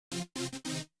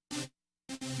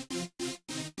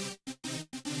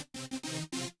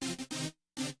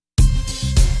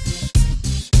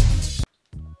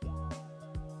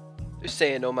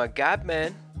saying, oh my god,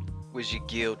 man, was your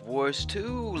Guild Wars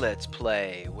 2 Let's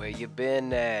Play? Where you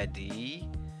been at, D?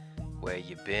 Where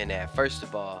you been at? First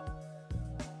of all,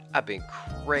 I've been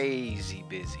crazy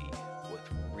busy with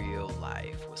real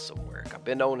life, with some work. I've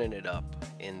been owning it up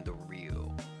in the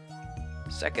real.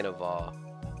 Second of all,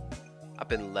 I've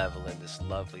been leveling this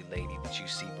lovely lady that you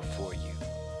see before you,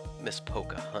 Miss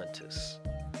Pocahontas.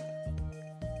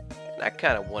 And I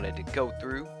kind of wanted to go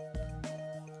through,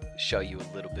 show you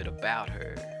a little bit about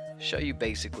her, show you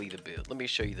basically the build. Let me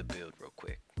show you the build real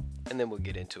quick, and then we'll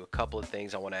get into a couple of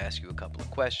things. I want to ask you a couple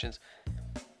of questions,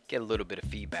 get a little bit of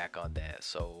feedback on that.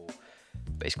 So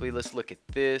basically, let's look at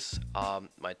this.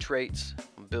 My traits,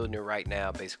 I'm building it right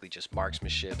now, basically just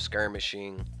marksmanship,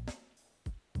 skirmishing,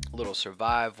 little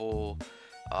survival.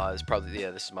 It's probably,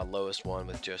 yeah, this is my lowest one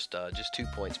with just 2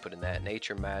 points put in that.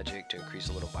 Nature magic to increase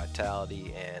a little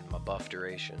vitality, and my buff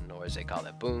duration, or as they call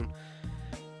it, boon.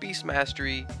 Beast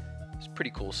mastery, it's pretty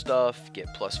cool stuff. Get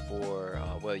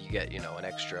 +4, well, you get, an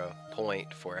extra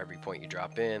point for every point you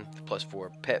drop in. +4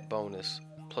 pet bonus,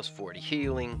 +40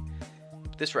 healing.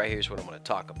 This right here is what I'm going to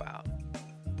talk about.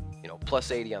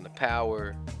 +80 on the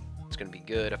power. It's going to be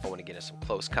good if I want to get in some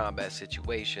close combat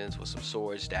situations with some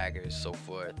swords, daggers, so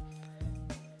forth.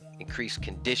 Increase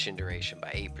condition duration by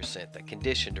 8%. That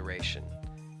condition duration,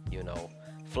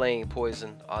 flame,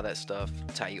 poison, all that stuff.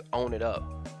 That's how you own it up.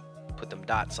 Put them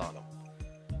dots on them.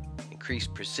 Increase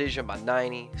precision by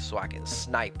 90, so I can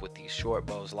snipe with these short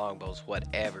bows, long bows,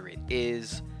 whatever it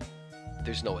is.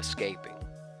 There's no escaping.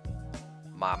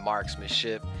 My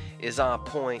marksmanship is on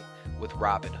point with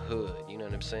Robin Hood. You know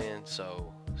what I'm saying?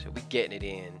 So we getting it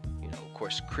in. Of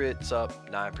course, crits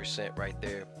up 9% right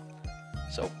there.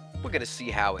 So we're gonna see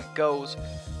how it goes.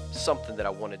 Something that I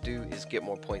want to do is get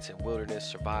more points in wilderness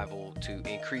survival to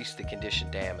increase the condition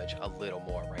damage a little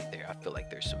more right there. I feel like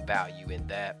there's some value in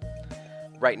that.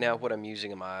 Right now, what I'm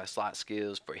using in my slot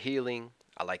skills for healing,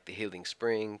 I like the healing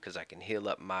spring because I can heal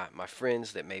up my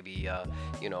friends that maybe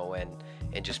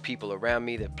and just people around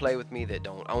me that play with me that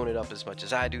don't own it up as much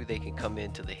as I do. They can come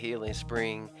into the healing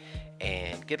spring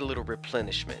and get a little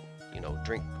replenishment.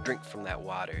 Drink from that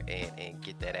water and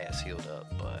get that ass healed up.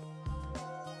 But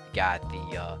got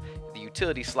the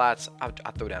utility slots.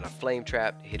 I throw down a flame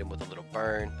trap, hit him with a little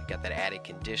burn. Got that added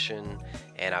condition,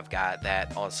 and I've got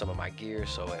that on some of my gear,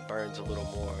 so it burns a little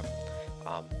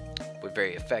more. With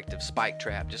very effective spike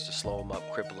trap, just to slow them up,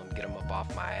 cripple them, get them up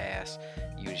off my ass.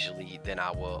 Usually, then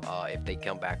I will, if they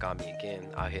come back on me again,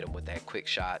 I'll hit them with that quick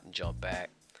shot and jump back.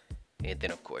 And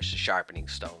then, of course, the sharpening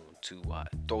stone to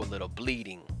throw a little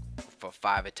bleeding for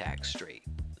 5 attacks straight.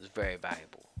 It's very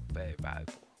valuable, very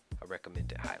valuable. I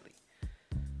recommend it highly.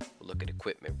 We'll look at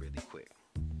equipment really quick.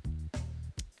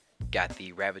 Got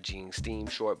the Ravaging Steam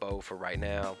short bow for right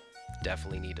now.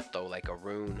 Definitely need to throw like a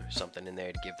rune or something in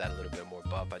there to give that a little bit more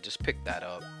buff. I just picked that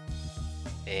up,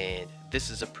 and this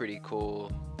is a pretty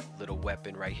cool little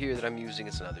weapon right here that I'm using.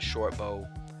 It's another short bow.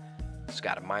 It's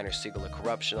got a minor signal of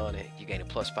corruption on it. You gain a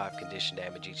 +5 condition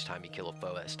damage each time you kill a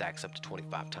foe. That stacks up to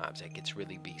 25 times. That gets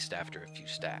really beast after a few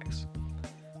stacks.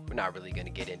 We're not really going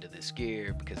to get into this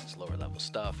gear because it's lower level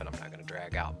stuff, and I'm not going to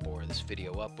drag out and bore this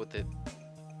video up with it.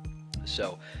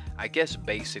 So I guess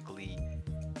basically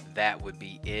that would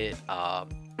be it. I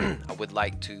would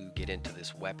like to get into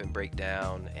this weapon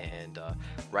breakdown, and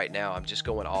right now I'm just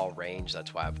going all range.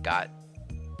 That's why I've got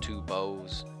 2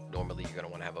 bows. Normally you're going to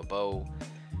want to have a bow,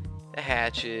 a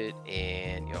hatchet,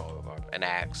 and an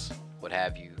axe, what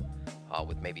have you,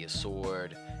 with maybe a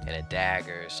sword and a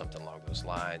dagger, something along those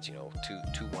lines.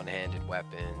 Two one-handed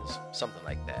weapons, something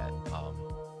like that.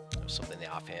 Something in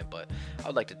the offhand, but I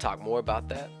would like to talk more about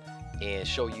that and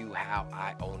show you how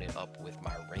I own it up with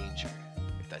my ranger.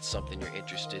 If that's something you're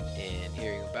interested in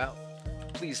hearing about,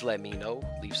 please let me know.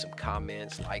 Leave some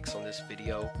comments, likes on this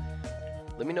video.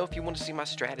 Let me know if you want to see my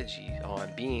strategy on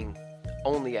being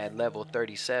only at level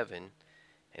 37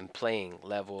 and playing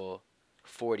level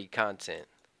 40 content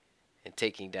and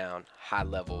taking down high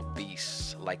level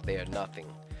beasts like they are nothing,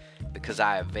 because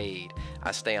I evade,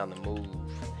 I stay on the move,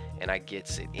 and I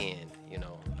gets it in.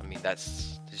 I mean,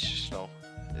 it's just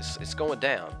it's going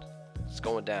down. It's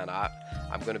going down.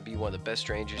 I'm gonna be one of the best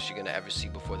strangers you're gonna ever see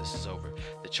before this is over.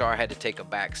 The Char had to take a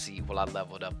back seat while I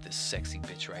leveled up this sexy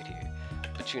bitch right here.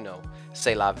 But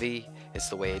c'est la vie. It's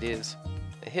the way it is.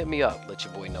 And hit me up. Let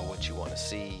your boy know what you want to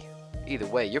see. Either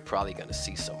way, you're probably gonna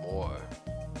see some more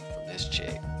from this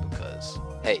chick, because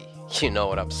hey, you know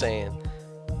what I'm saying.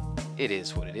 It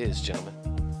is what it is, gentlemen.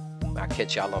 I'll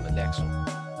catch y'all on the next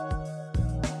one.